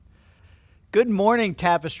Good morning,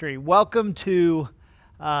 Tapestry. Welcome to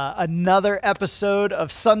another episode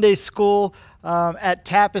of Sunday School at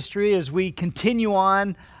Tapestry as we continue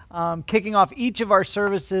on kicking off each of our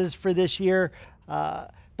services for this year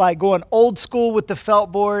by going old school with the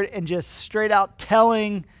felt board and just straight out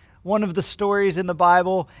telling one of the stories in the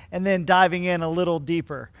Bible and then diving in a little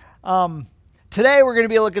deeper. Today we're going to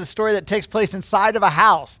be looking at a story that takes place inside of a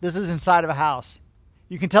house. This is inside of a house.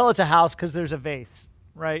 You can tell it's a house because there's a vase,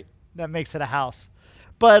 right? That makes it a house.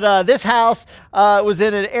 But this house was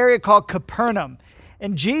in an area called Capernaum.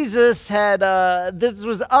 And Jesus had, this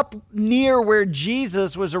was up near where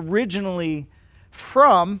Jesus was originally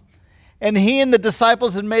from. And he and the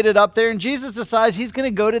disciples had made it up there. And Jesus decides he's going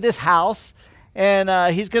to go to this house.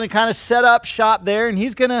 And he's going to kind of set up shop there. And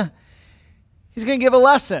he's going to give a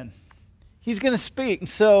lesson. He's going to speak. And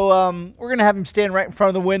so we're going to have him stand right in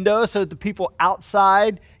front of the window so that the people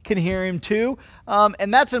outside can hear him too.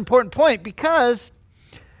 And that's an important point because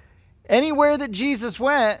anywhere that Jesus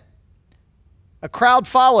went, a crowd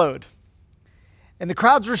followed. And the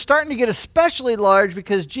crowds were starting to get especially large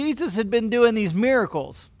because Jesus had been doing these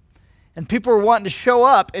miracles. And people were wanting to show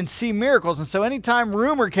up and see miracles. And so anytime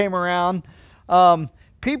rumor came around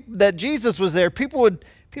that Jesus was there, people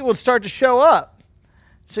would start to show up.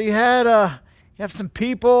 So you have some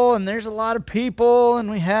people, and there's a lot of people, and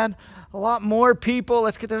we had a lot more people.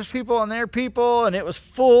 Let's get those people and their people, and it was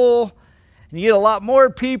full. And you get a lot more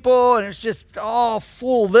people, and it's just all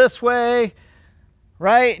full this way,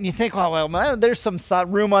 right? And you think, well, there's some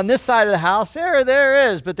room on this side of the house.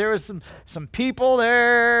 There is, but there was some people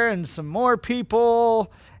there and some more people,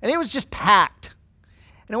 and it was just packed.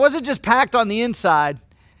 And it wasn't just packed on the inside.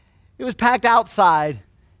 It was packed outside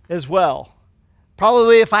as well.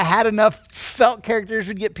 Probably if I had enough felt characters,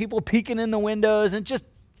 would get people peeking in the windows, and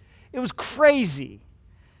it was crazy.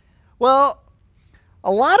 Well,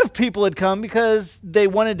 a lot of people had come because they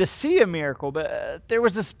wanted to see a miracle, but there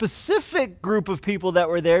was a specific group of people that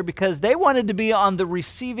were there because they wanted to be on the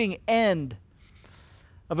receiving end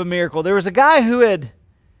of a miracle. There was a guy who had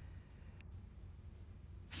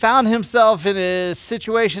found himself in a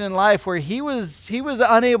situation in life where he was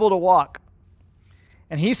unable to walk.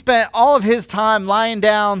 And he spent all of his time lying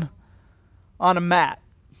down on a mat.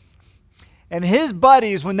 And his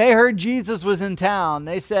buddies, when they heard Jesus was in town,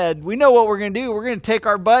 they said, we know what we're going to do. We're going to take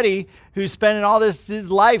our buddy who's spending all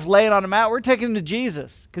his life laying on a mat. We're taking him to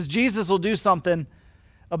Jesus because Jesus will do something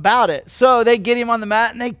about it. So they get him on the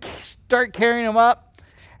mat and they start carrying him up.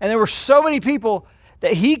 And there were so many people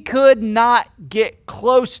that he could not get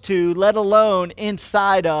close to, let alone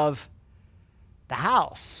inside of the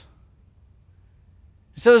house.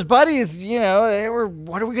 So his buddies, they were,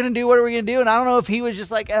 what are we going to do? What are we going to do? And I don't know if he was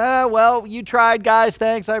just like, well, you tried, guys.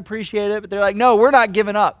 Thanks. I appreciate it. But they're like, no, we're not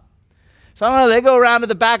giving up. So I don't know. They go around to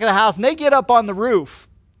the back of the house and they get up on the roof.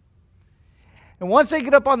 And once they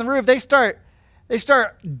get up on the roof, they start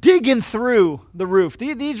digging through the roof.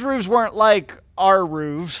 These roofs weren't like our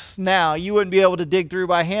roofs now. You wouldn't be able to dig through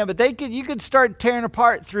by hand, but you could start tearing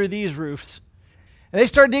apart through these roofs. And they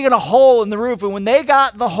started digging a hole in the roof. And when they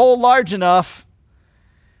got the hole large enough,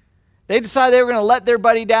 they decided they were going to let their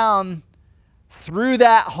buddy down through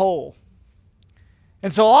that hole.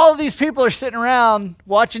 And so all of these people are sitting around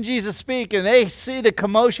watching Jesus speak, and they see the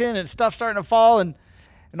commotion and stuff starting to fall, and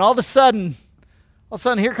all of a sudden,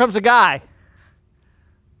 here comes a guy,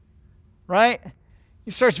 right?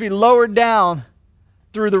 He starts to be lowered down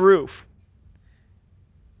through the roof.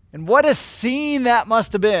 And what a scene that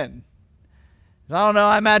must have been. I don't know,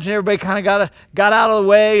 I imagine everybody kind of got out of the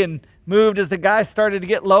way and moved as the guy started to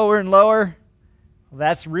get lower and lower. Well,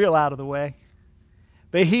 that's real out of the way.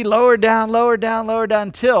 But he lowered down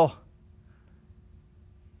until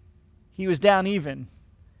he was down even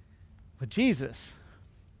with Jesus.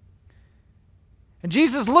 And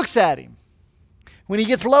Jesus looks at him when he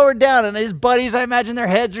gets lowered down, and his buddies, I imagine their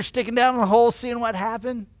heads are sticking down in the hole seeing what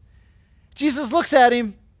happened. Jesus looks at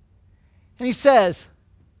him and he says,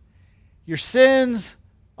 your sins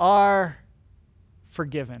are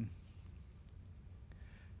forgiven.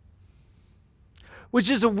 Which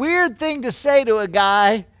is a weird thing to say to a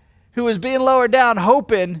guy who was being lowered down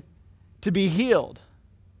hoping to be healed.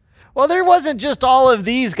 Well, there wasn't just all of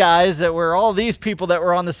these guys all these people that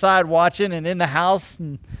were on the side watching and in the house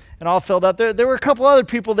and all filled up. There were a couple other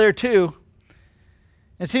people there too.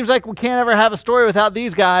 It seems like we can't ever have a story without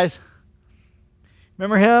these guys.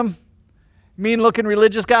 Remember him? Mean-looking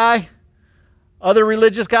religious guy? Other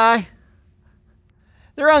religious guy?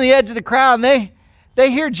 They're on the edge of the crowd and they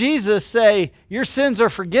hear Jesus say, your sins are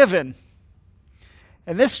forgiven.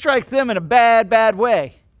 And this strikes them in a bad, bad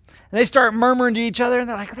way. And they start murmuring to each other, and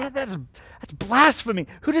they're like, That's blasphemy.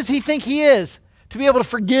 Who does he think he is to be able to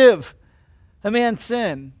forgive a man's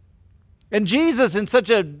sin? And Jesus, in such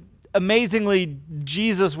an amazingly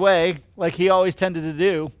Jesus way, like he always tended to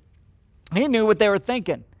do, he knew what they were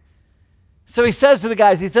thinking. So he says to the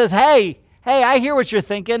guys, he says, hey, I hear what you're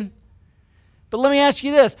thinking, but let me ask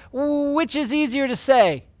you this. Which is easier to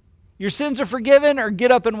say? Your sins are forgiven or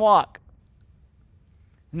get up and walk?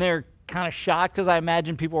 And they're kind of shocked, because I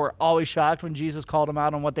imagine people were always shocked when Jesus called them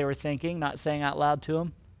out on what they were thinking, not saying out loud to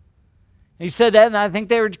them. And he said that, and I think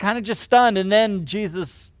they were kind of just stunned. And then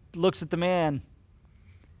Jesus looks at the man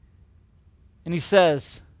and he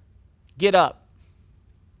says, get up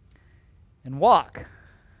and walk.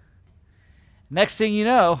 Next thing you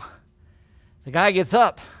know, the guy gets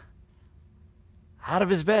up out of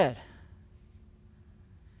his bed.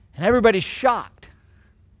 And everybody's shocked.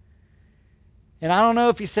 And I don't know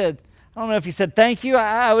if he said thank you.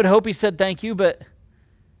 I would hope he said thank you, but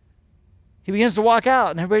he begins to walk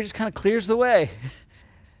out and everybody just kind of clears the way.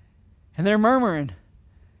 And they're murmuring.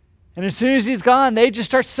 And as soon as he's gone, they just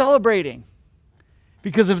start celebrating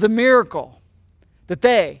because of the miracle that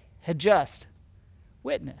they had just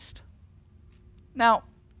witnessed. Now,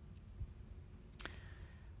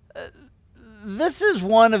 this is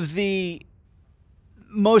one of the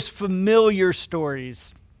most familiar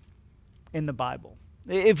stories in the Bible.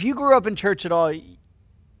 If you grew up in church at all,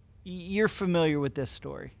 you're familiar with this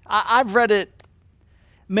story. I've read it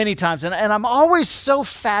many times, and I'm always so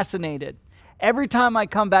fascinated every time I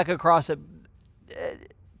come back across it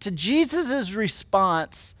to Jesus'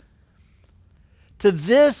 response to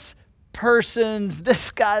this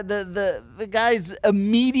guy's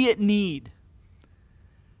immediate need.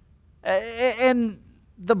 And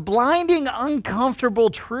the blinding, uncomfortable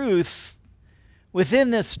truth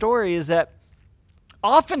within this story is that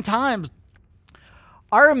oftentimes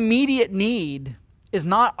our immediate need is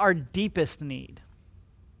not our deepest need.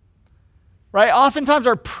 Right? Oftentimes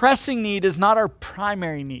our pressing need is not our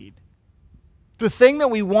primary need. The thing that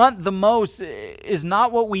we want the most is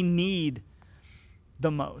not what we need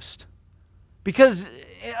the most. Because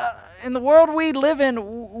in the world we live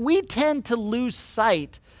in, we tend to lose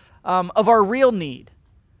sight of our real need.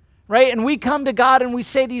 Right? And we come to God and we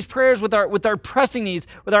say these prayers with our pressing needs,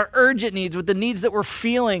 with our urgent needs, with the needs that we're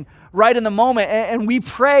feeling right in the moment. And we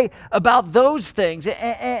pray about those things.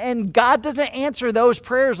 And God doesn't answer those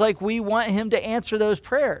prayers like we want him to answer those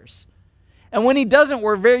prayers. And when he doesn't,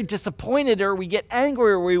 we're very disappointed, or we get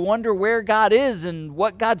angry, or we wonder where God is and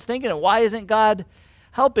what God's thinking and why isn't God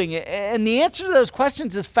helping. And the answer to those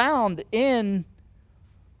questions is found in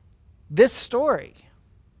this story.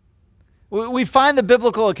 We find the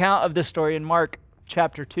biblical account of this story in Mark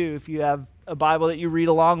chapter 2, if you have a Bible that you read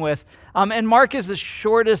along with. And Mark is the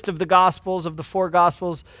shortest of the Gospels, of the four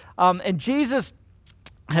Gospels. And Jesus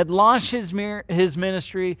had launched his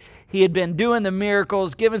ministry. He had been doing the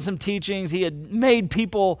miracles, given some teachings. He had made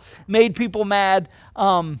people mad.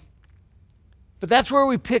 But that's where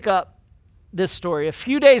we pick up this story. A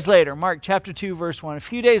few days later, Mark chapter 2, verse 1, a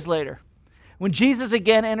few days later, when Jesus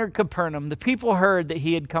again entered Capernaum, the people heard that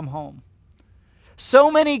he had come home.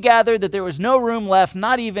 So many gathered that there was no room left,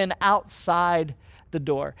 not even outside the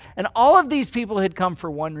door. And all of these people had come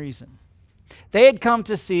for one reason. They had come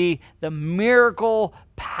to see the miracle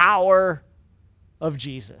power of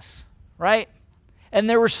Jesus, right? And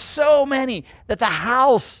there were so many that the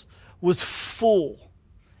house was full.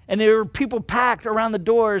 And there were people packed around the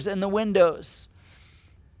doors and the windows.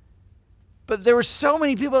 But there were so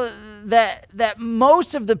many people that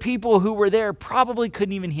most of the people who were there probably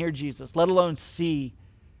couldn't even hear Jesus, let alone see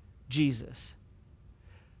Jesus.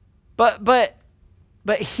 But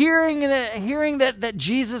hearing that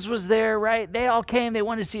Jesus was there, right? They all came. They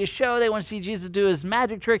wanted to see a show. They wanted to see Jesus do his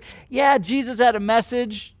magic trick. Yeah, Jesus had a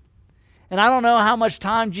message. And I don't know how much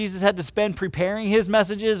time Jesus had to spend preparing his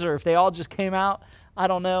messages, or if they all just came out. I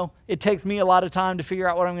don't know. It takes me a lot of time to figure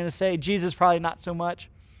out what I'm going to say. Jesus probably not so much.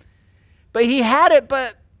 But he had it,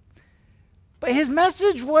 but his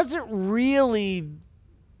message wasn't really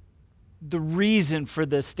the reason for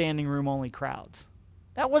the standing room only crowds.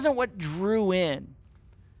 That wasn't what drew in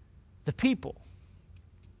the people.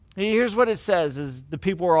 Here's what it says as the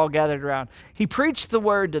people were all gathered around. He preached the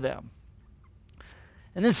word to them.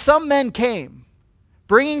 And then some men came,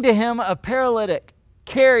 bringing to him a paralytic,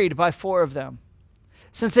 carried by four of them.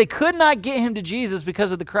 Since they could not get him to Jesus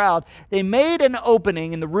because of the crowd, they made an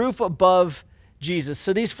opening in the roof above Jesus.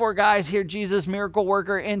 So these four guys hear Jesus, miracle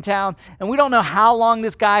worker, in town. And we don't know how long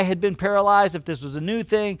this guy had been paralyzed, if this was a new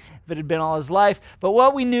thing, if it had been all his life. But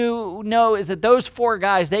what we know is that those four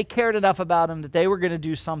guys, they cared enough about him that they were going to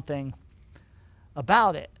do something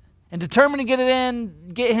about it. And determined to get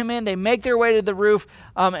him in, they make their way to the roof.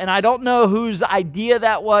 And I don't know whose idea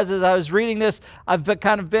that was. As I was reading this, I've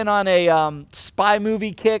kind of been on a spy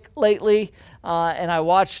movie kick lately. And I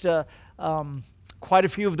watched quite a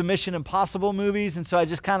few of the Mission Impossible movies. And so I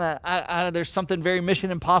just kind of, there's something very Mission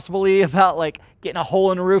Impossible-y about like getting a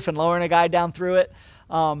hole in the roof and lowering a guy down through it.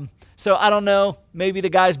 So I don't know. Maybe the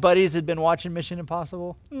guy's buddies had been watching Mission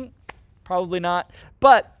Impossible. Probably not.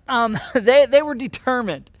 But they were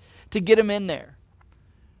determined to get him in there,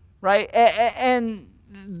 right? And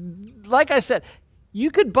like I said,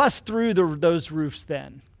 you could bust through those roofs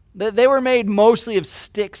then. They were made mostly of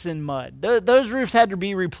sticks and mud. Those roofs had to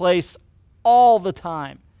be replaced all the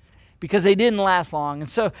time because they didn't last long. And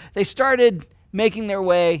so they started making their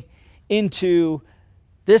way into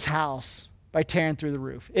this house by tearing through the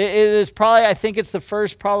roof. It is probably, I think it's the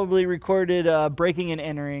first probably recorded breaking and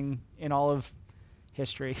entering in all of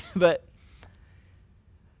history. But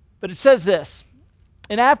it says this,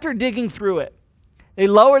 and after digging through it, they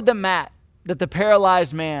lowered the mat that the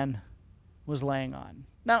paralyzed man was laying on.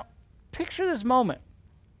 Now, picture this moment.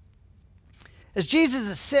 As Jesus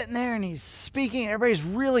is sitting there and he's speaking, and everybody's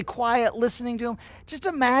really quiet listening to him, just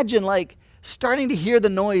imagine like starting to hear the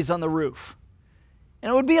noise on the roof.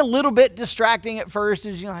 And it would be a little bit distracting at first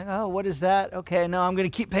as you're like, oh, what is that? Okay, no, I'm going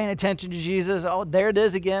to keep paying attention to Jesus. Oh, there it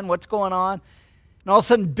is again. What's going on? And all of a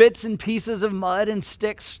sudden, bits and pieces of mud and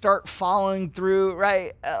sticks start falling through,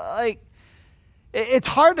 right? It's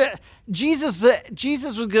hard to... Jesus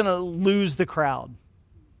was going to lose the crowd.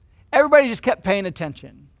 Everybody just kept paying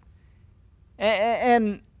attention.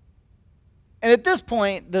 And at this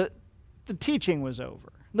point, the teaching was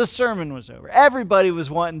over. The sermon was over. Everybody was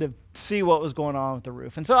wanting to see what was going on with the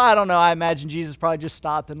roof. And so, I don't know, I imagine Jesus probably just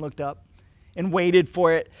stopped and looked up and waited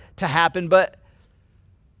for it to happen. But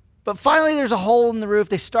finally, there's a hole in the roof.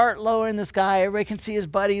 They start lowering this guy. Everybody can see his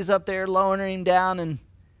buddies up there lowering him down. And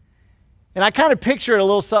I kind of picture it a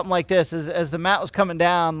little something like this. As the mat was coming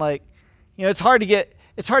down, like, you know, it's hard to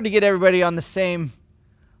get everybody on the same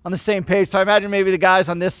page. So I imagine maybe the guys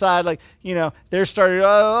on this side, like, you know, they're starting,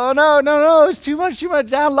 oh no, it's too much,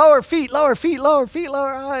 down, lower, feet, lower.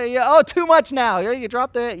 Oh, yeah, oh, too much now. You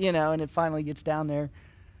dropped it, you know, and it finally gets down there,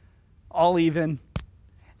 all even.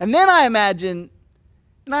 And then I imagine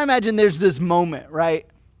there's this moment, right?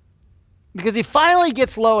 Because he finally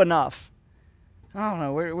gets low enough. I don't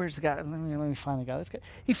know, where's the guy? Let me find the guy. This guy.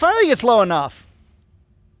 He finally gets low enough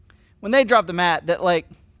when they drop the mat that, like,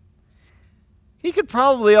 he could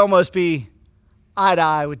probably almost be eye to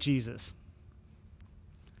eye with Jesus.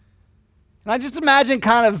 And I just imagine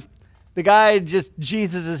kind of the guy, just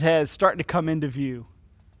Jesus' head starting to come into view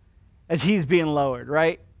as he's being lowered,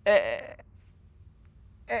 right?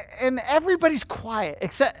 And everybody's quiet,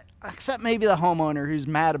 except maybe the homeowner who's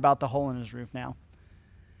mad about the hole in his roof now.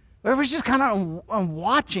 Everybody's just kind of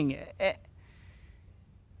watching it.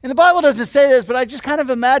 And the Bible doesn't say this, but I just kind of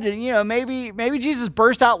imagine, you know, maybe Jesus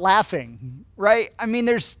burst out laughing, right? I mean,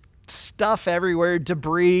 there's stuff everywhere,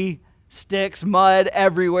 debris, sticks, mud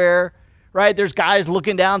everywhere, right? There's guys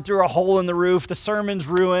looking down through a hole in the roof. The sermon's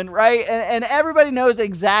ruined, right? And everybody knows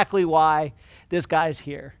exactly why this guy's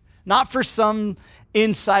here. Not for some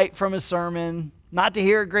insight from his sermon, not to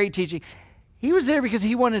hear a great teaching. He was there because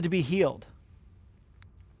he wanted to be healed.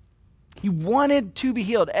 He wanted to be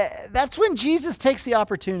healed. That's when Jesus takes the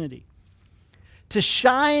opportunity to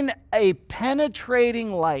shine a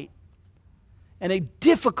penetrating light and a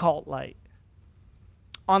difficult light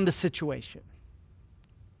on the situation.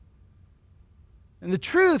 And the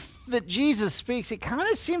truth that Jesus speaks, it kind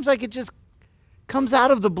of seems like it just comes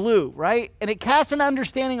out of the blue, right? And it casts an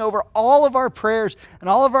understanding over all of our prayers and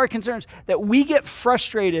all of our concerns that we get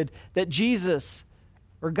frustrated that Jesus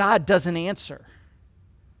or God doesn't answer.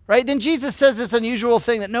 Right? Then Jesus says this unusual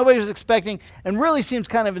thing that nobody was expecting and really seems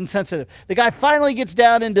kind of insensitive. The guy finally gets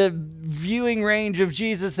down into viewing range of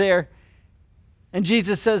Jesus there. And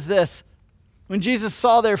Jesus says this. When Jesus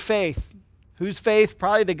saw their faith, whose faith?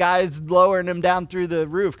 Probably the guys lowering him down through the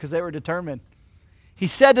roof because they were determined. He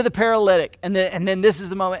said to the paralytic, and then this is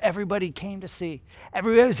the moment everybody came to see.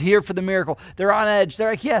 Everybody was here for the miracle. They're on edge. They're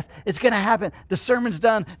like, yes, it's going to happen. The sermon's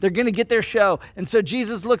done. They're going to get their show. And so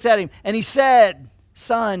Jesus looks at him and he said,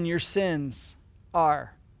 "Son, your sins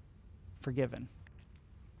are forgiven."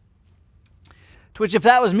 To which if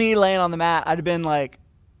that was me laying on the mat, I'd have been like,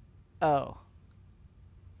 oh,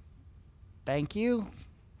 thank you.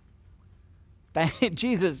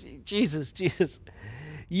 Jesus.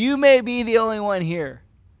 You may be the only one here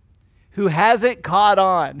who hasn't caught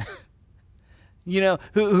on, you know,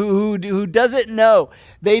 who doesn't know.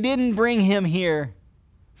 They didn't bring him here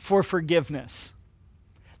for forgiveness.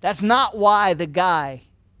 That's not why the guy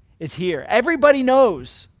is here. Everybody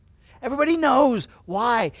knows. Everybody knows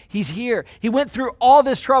why he's here. He went through all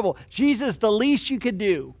this trouble. Jesus, the least you could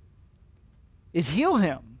do is heal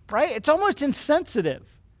him, right? It's almost insensitive.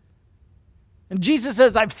 And Jesus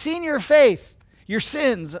says, I've seen your faith. Your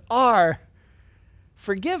sins are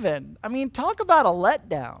forgiven. I mean, talk about a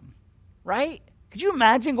letdown, right? Could you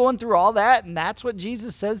imagine going through all that and that's what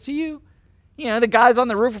Jesus says to you? You know, the guys on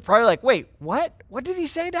the roof are probably like, wait, what? What did he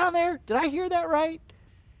say down there? Did I hear that right?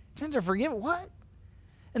 Sins are forgiven. What?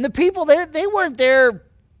 And the people there, they weren't there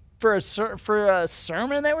for a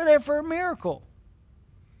sermon. They were there for a miracle.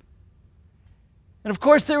 And of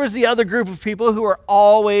course, there was the other group of people who were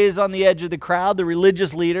always on the edge of the crowd, the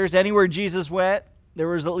religious leaders. Anywhere Jesus went, there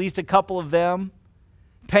was at least a couple of them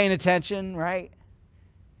paying attention, right?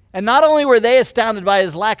 And not only were they astounded by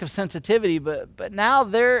his lack of sensitivity, but now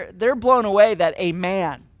they're blown away that a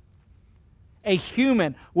man, a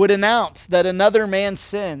human, would announce that another man's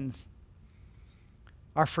sins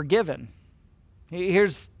are forgiven.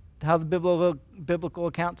 Here's how the biblical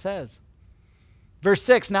account says. Verse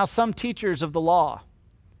 6, now some teachers of the law,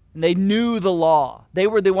 and they knew the law. They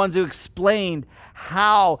were the ones who explained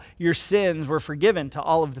how your sins were forgiven to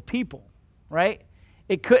all of the people, right?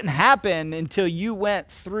 It couldn't happen until you went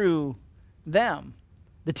through them.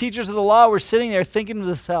 The teachers of the law were sitting there thinking to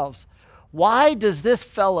themselves, why does this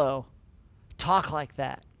fellow talk like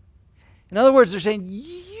that? In other words, they're saying,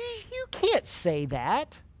 you can't say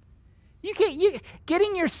that.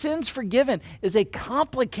 Getting your sins forgiven is a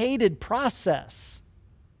complicated process,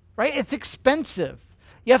 right? It's expensive.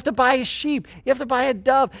 You have to buy a sheep. You have to buy a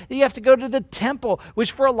dove. You have to go to the temple,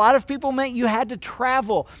 which for a lot of people meant you had to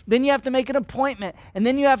travel. Then you have to make an appointment. And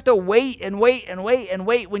then you have to wait and wait and wait and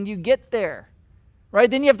wait when you get there, right?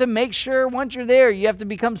 Then you have to make sure once you're there, you have to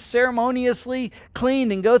become ceremoniously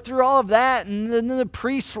cleaned and go through all of that. And then the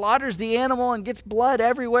priest slaughters the animal and gets blood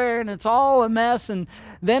everywhere and it's all a mess. And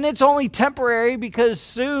then it's only temporary because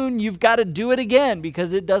soon you've got to do it again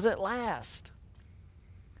because it doesn't last.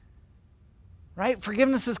 Right?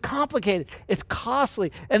 Forgiveness is complicated. It's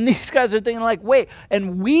costly. And these guys are thinking like, wait,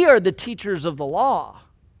 and we are the teachers of the law,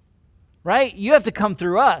 right? You have to come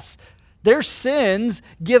through us. Their sins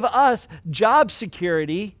give us job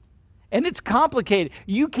security, and it's complicated.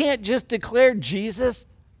 You can't just declare, Jesus,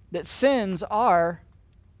 that sins are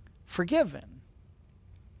forgiven.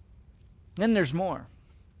 Then there's more.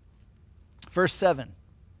 Verse 7.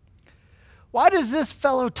 Why does this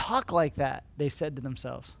fellow talk like that? They said to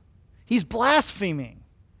themselves. He's blaspheming.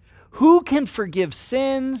 Who can forgive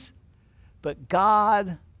sins but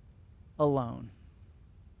God alone?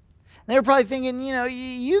 And they were probably thinking, you know,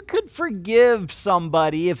 you could forgive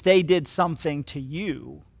somebody if they did something to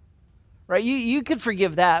you, right? You could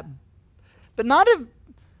forgive that, but not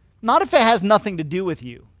if it has nothing to do with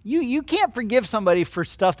you. You can't forgive somebody for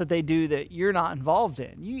stuff that they do that you're not involved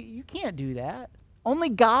in. You can't do that. Only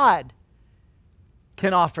God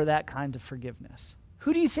can offer that kind of forgiveness.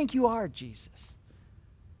 Who do you think you are, Jesus?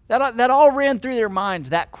 That all ran through their minds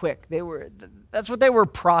that quick. That's what they were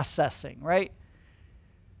processing, right?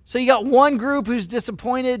 So you got one group who's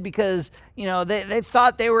disappointed because, you know, they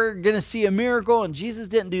thought they were going to see a miracle and Jesus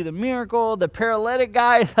didn't do the miracle. The paralytic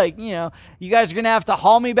guy is like, you know, you guys are going to have to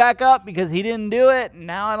haul me back up because he didn't do it. And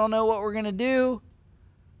now I don't know what we're going to do,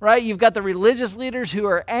 right? You've got the religious leaders who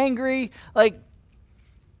are angry. Like,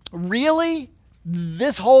 really?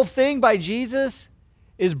 This whole thing by Jesus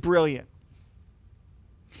is brilliant.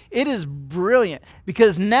 It is brilliant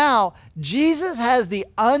because now Jesus has the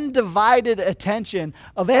undivided attention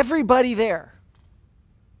of everybody there.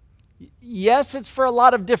 Yes, it's for a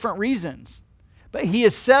lot of different reasons, but he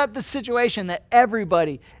has set up the situation that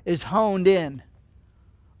everybody is honed in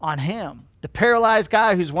on him. The paralyzed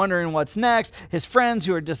guy who's wondering what's next, his friends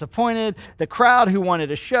who are disappointed, the crowd who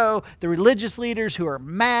wanted a show, the religious leaders who are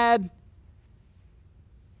mad.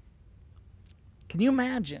 Can you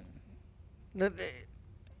imagine?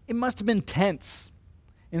 It must have been tense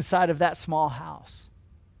inside of that small house.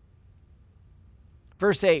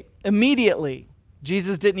 Verse 8, immediately,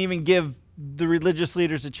 Jesus didn't even give the religious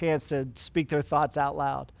leaders a chance to speak their thoughts out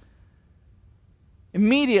loud.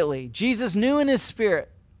 Immediately, Jesus knew in his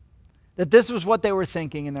spirit that this was what they were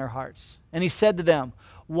thinking in their hearts. And he said to them,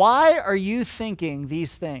 why are you thinking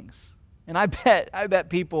these things? And I bet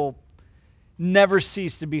people never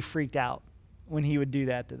ceased to be freaked out when he would do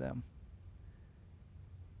that to them.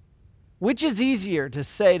 Which is easier to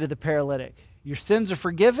say to the paralytic, your sins are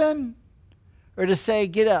forgiven, or to say,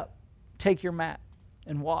 get up, take your mat,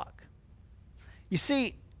 and walk? You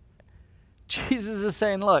see, Jesus is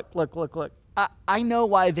saying, look. I know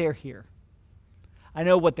why they're here. I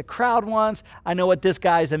know what the crowd wants. I know what this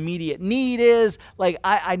guy's immediate need is. Like,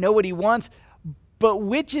 I know what he wants. But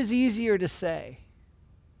which is easier to say?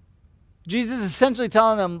 Jesus is essentially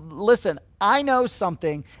telling them, listen, I know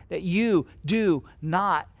something that you do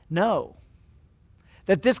not know.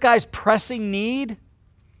 That this guy's pressing need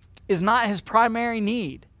is not his primary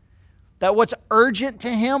need. That what's urgent to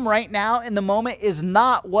him right now in the moment is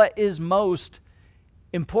not what is most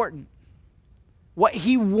important. What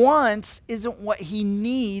he wants isn't what he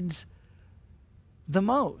needs the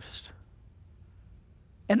most.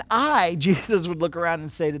 And Jesus would look around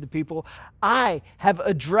and say to the people, I have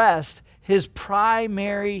addressed his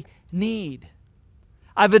primary need.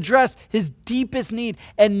 I've addressed his deepest need,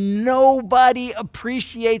 and nobody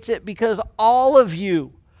appreciates it because all of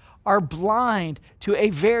you are blind to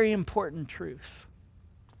a very important truth.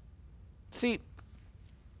 See,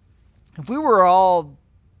 if we were all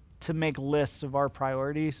to make lists of our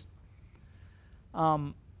priorities,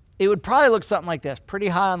 it would probably look something like this. Pretty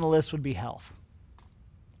high on the list would be health.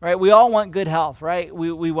 Right? We all want good health, right?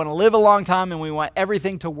 We want to live a long time and we want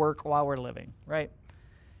everything to work while we're living, right?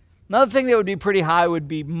 Another thing that would be pretty high would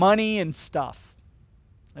be money and stuff.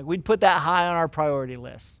 Like we'd put that high on our priority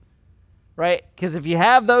list, right? Because if you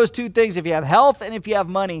have those two things, if you have health and if you have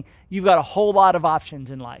money, you've got a whole lot of options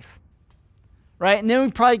in life, right? And then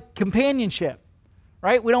we probably companionship,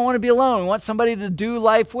 right? We don't want to be alone. We want somebody to do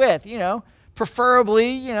life with,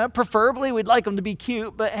 preferably we'd like them to be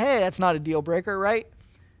cute, but hey, that's not a deal breaker, right?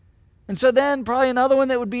 And so then probably another one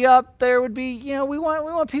that would be up there would be, we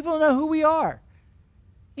want people to know who we are.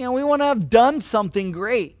 We want to have done something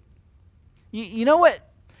great. You know what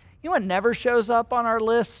never shows up on our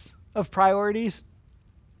list of priorities?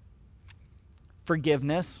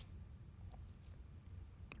 Forgiveness.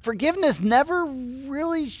 Forgiveness never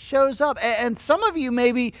really shows up. And some of you,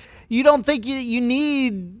 maybe you don't think you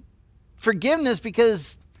need forgiveness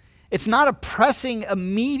because it's not a pressing,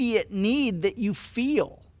 immediate need that you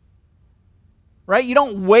feel. Right? You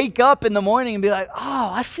don't wake up in the morning and be like,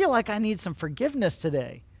 I feel like I need some forgiveness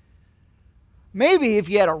today. Maybe if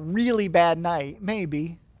you had a really bad night,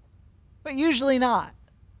 maybe, but usually not.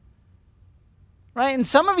 Right? And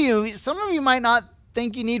some of you might not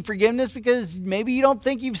think you need forgiveness because maybe you don't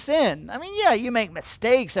think you've sinned. I mean, yeah, you make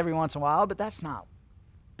mistakes every once in a while, but that's not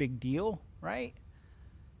a big deal, right?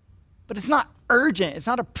 But it's not urgent. It's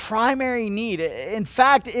not a primary need. In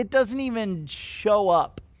fact, it doesn't even show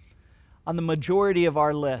up on the majority of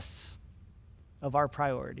our lists of our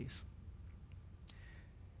priorities.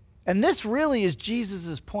 And this really is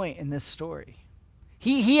Jesus' point in this story.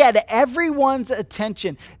 He had everyone's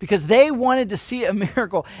attention because they wanted to see a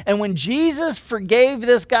miracle. And when Jesus forgave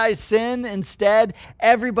this guy's sin instead,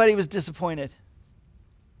 everybody was disappointed.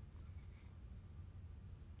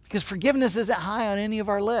 Because forgiveness isn't high on any of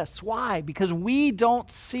our lists. Why? Because we don't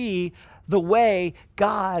see the way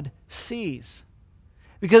God sees.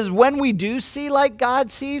 Because when we do see like God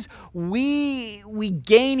sees, we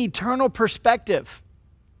gain eternal perspective.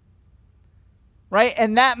 Right?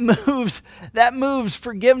 And that moves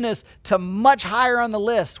forgiveness to much higher on the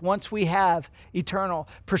list once we have eternal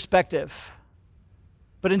perspective.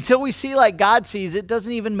 But until we see like God sees, it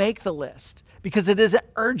doesn't even make the list because it isn't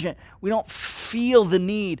urgent. We don't feel the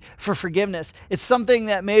need for forgiveness. It's something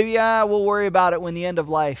that maybe we'll worry about it when the end of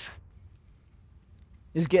life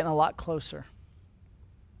is getting a lot closer.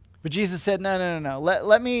 But Jesus said, no.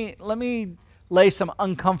 Let me lay some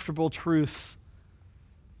uncomfortable truth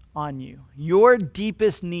on you. Your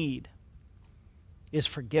deepest need is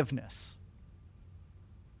forgiveness.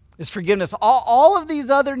 All of these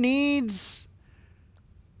other needs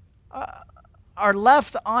are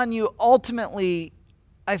left on you ultimately,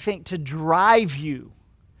 I think, to drive you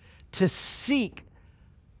to seek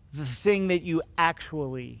the thing that you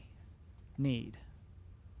actually need.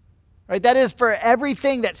 Right? That is for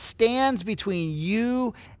everything that stands between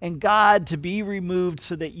you and God to be removed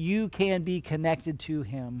so that you can be connected to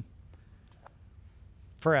Him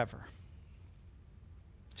forever.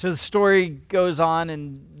 So the story goes on,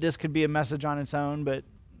 and this could be a message on its own, but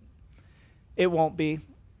it won't be.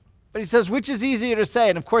 But he says, which is easier to say?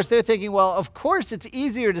 And of course they're thinking, well, of course it's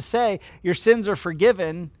easier to say your sins are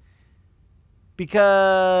forgiven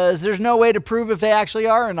because there's no way to prove if they actually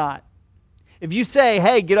are or not. If you say,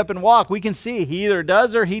 hey, get up and walk, we can see he either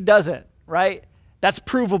does or he doesn't, right? That's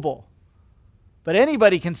provable. But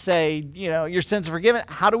anybody can say, your sins are forgiven.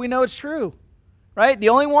 How do we know it's true, right? The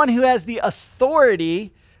only one who has the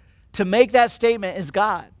authority to make that statement is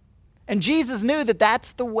God. And Jesus knew that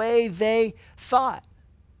that's the way they thought.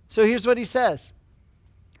 So here's what he says.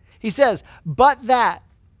 He says, but that,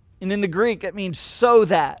 and in the Greek, that means so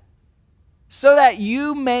that. so that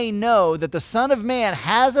you may know that the Son of Man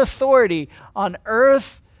has authority on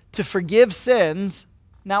earth to forgive sins.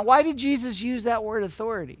 Now, why did Jesus use that word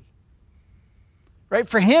authority? Right?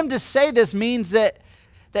 For him to say this means that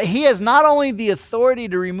he has not only the authority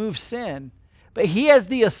to remove sin, but he has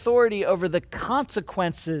the authority over the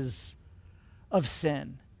consequences of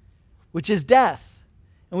sin, which is death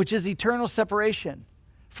and which is eternal separation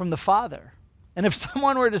from the Father. And if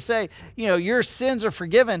someone were to say, your sins are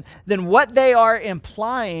forgiven, then what they are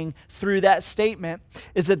implying through that statement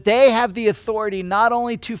is that they have the authority not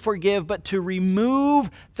only to forgive, but to remove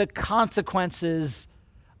the consequences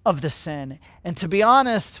of the sin. And to be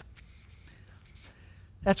honest,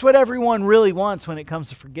 that's what everyone really wants when it comes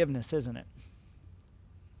to forgiveness, isn't it?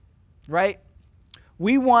 Right?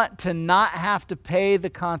 We want to not have to pay the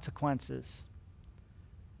consequences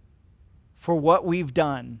for what we've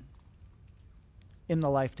done in the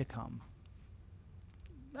life to come.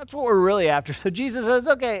 That's what we're really after. So Jesus says,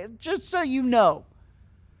 okay, just so you know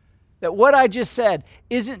that what I just said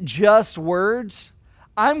isn't just words,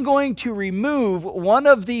 I'm going to remove one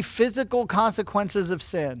of the physical consequences of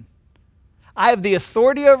sin. I have the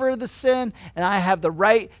authority over the sin, and I have the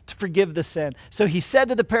right to forgive the sin. So he said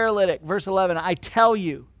to the paralytic, verse 11, I tell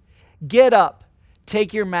you, get up,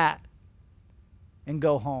 take your mat, and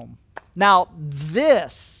go home. Now,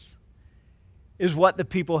 this is what the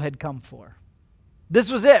people had come for.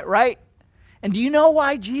 This was it, right? And do you know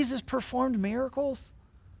why Jesus performed miracles?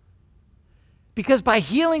 Because by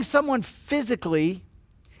healing someone physically,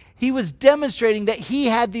 he was demonstrating that he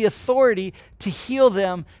had the authority to heal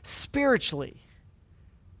them spiritually.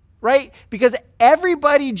 Right? Because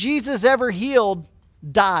everybody Jesus ever healed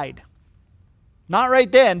died. Not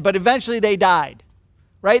right then, but eventually they died.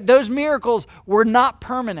 Right? Those miracles were not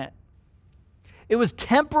permanent. It was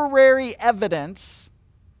temporary evidence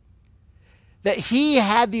that he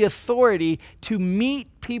had the authority to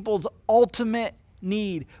meet people's ultimate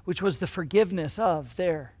need, which was the forgiveness of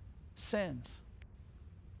their sins.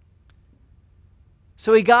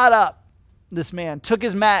 So he got up, this man, took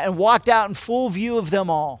his mat and walked out in full view of them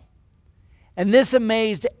all. And this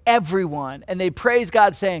amazed everyone. And they praised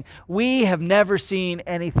God, saying, we have never seen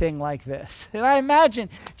anything like this. And I imagine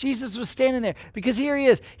Jesus was standing there because here he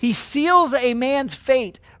is. He seals a man's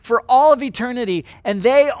fate for all of eternity, and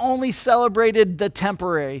they only celebrated the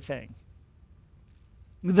temporary thing.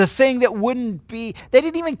 The thing that wouldn't be, they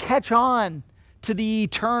didn't even catch on to the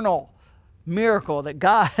eternal miracle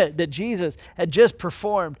that Jesus had just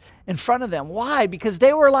performed in front of them. Why? Because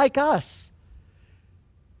they were like us.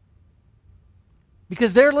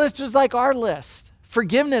 Because their list was like our list.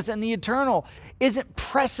 Forgiveness and the eternal isn't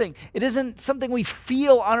pressing. It isn't something we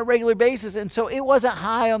feel on a regular basis. And so it wasn't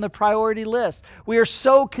high on the priority list. We are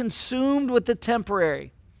so consumed with the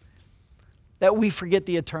temporary that we forget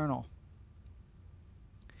the eternal.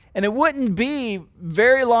 And it wouldn't be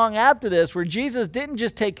very long after this where Jesus didn't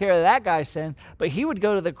just take care of that guy's sin, but he would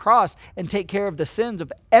go to the cross and take care of the sins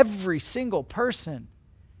of every single person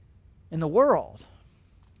in the world.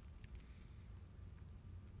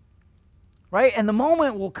 Right? And the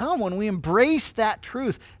moment will come when we embrace that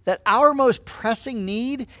truth that our most pressing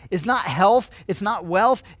need is not health, it's not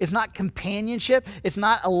wealth, it's not companionship, it's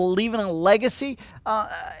not leaving a legacy,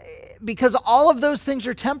 because all of those things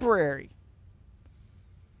are temporary.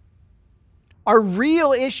 Our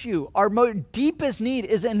real issue, our deepest need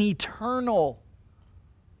is an eternal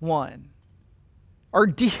one. Our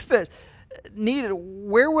deepest need,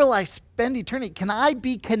 where will I spend eternity? Can I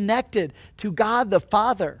be connected to God the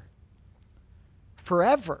Father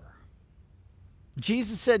forever?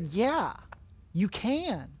 Jesus said, yeah, you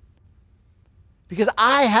can. Because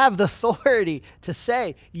I have the authority to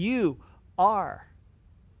say you are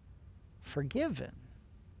forgiven.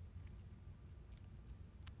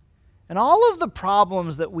 And all of the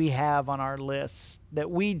problems that we have on our lists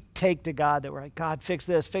that we take to God, that we're like, God, fix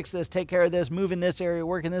this, take care of this, move in this area,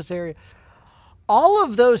 work in this area. All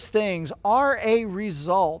of those things are a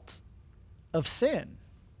result of sin.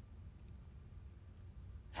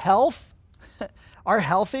 Health, our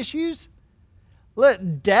health issues. Look,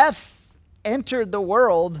 death entered the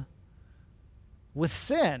world with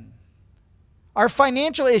sin. Our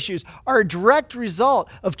financial issues are a direct result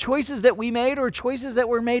of choices that we made or choices that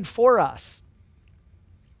were made for us.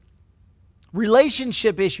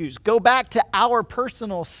 Relationship issues go back to our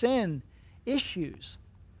personal sin issues.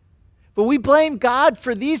 But we blame God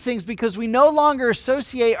for these things because we no longer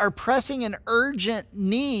associate our pressing and urgent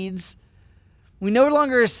needs. We no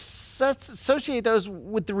longer associate those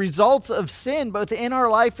with the results of sin, both in our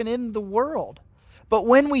life and in the world. But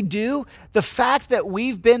when we do, the fact that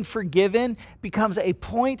we've been forgiven becomes a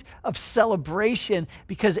point of celebration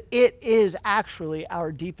because it is actually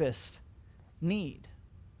our deepest need.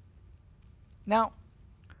 Now,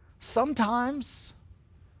 sometimes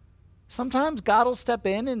God will step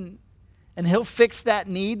in and he'll fix that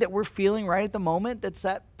need that we're feeling right at the moment. That's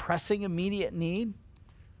that pressing, immediate need.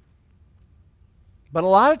 But a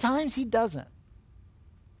lot of times he doesn't.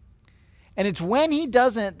 And it's when he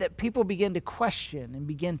doesn't that people begin to question and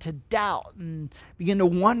begin to doubt and begin to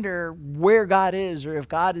wonder where God is or if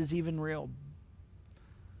God is even real.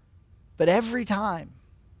 But every time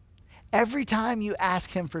you ask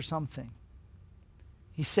him for something,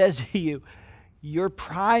 he says to you, your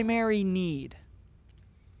primary need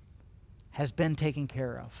has been taken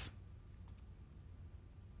care of.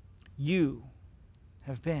 You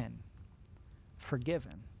have been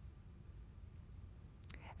forgiven.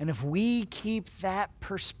 And if we keep that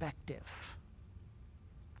perspective,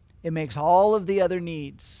 it makes all of the other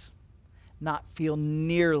needs not feel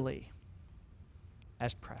nearly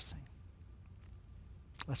as pressing.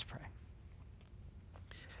 Let's pray.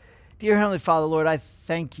 Dear Heavenly Father, Lord, I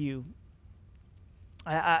thank you.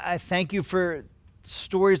 I thank you for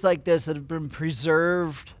stories like this that have been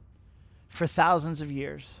preserved for thousands of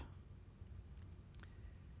years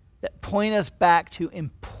that point us back to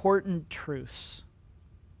important truths.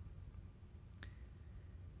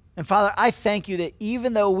 And Father, I thank you that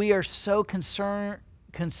even though we are so consumed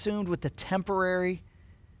with the temporary,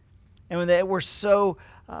 and that we're so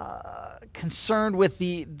concerned with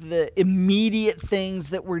the immediate things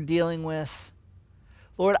that we're dealing with,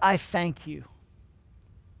 Lord, I thank you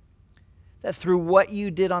that through what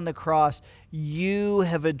you did on the cross, you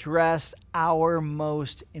have addressed our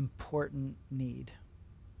most important need.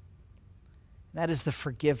 That is the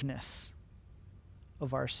forgiveness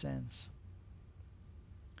of our sins.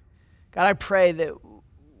 God, I pray that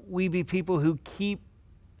we be people who keep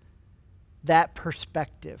that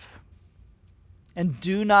perspective and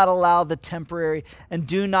do not allow the temporary and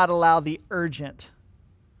do not allow the urgent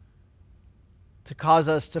to cause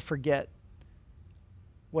us to forget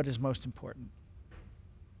what is most important.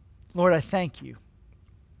 Lord, I thank you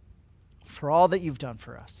for all that you've done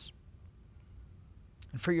for us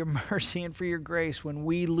and for your mercy and for your grace when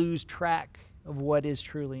we lose track of what is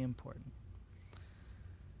truly important.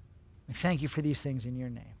 I thank you for these things in your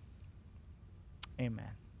name.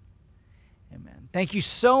 Amen. Amen. Thank you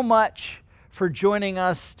so much for joining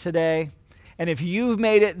us today. And if you've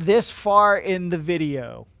made it this far in the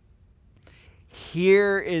video,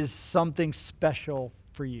 here is something special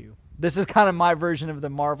for you. This is kind of my version of the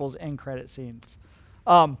Marvel's end credit scenes.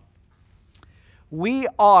 We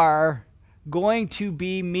are going to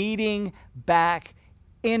be meeting back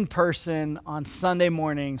in person on Sunday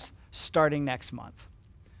mornings starting next month.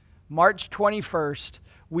 March 21st,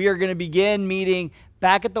 we are going to begin meeting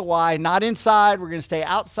back at the Y, not inside. We're going to stay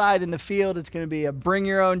outside in the field. It's going to be a bring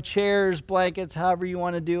your own chairs, blankets, however you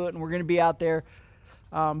want to do it, and we're going to be out there.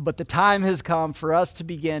 But the time has come for us to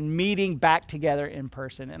begin meeting back together in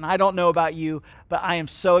person. And I don't know about you, but I am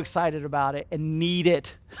so excited about it and need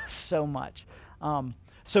it so much.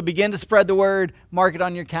 So begin to spread the word, mark it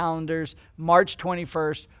on your calendars. March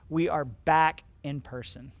 21st, we are back in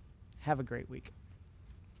person. Have a great week.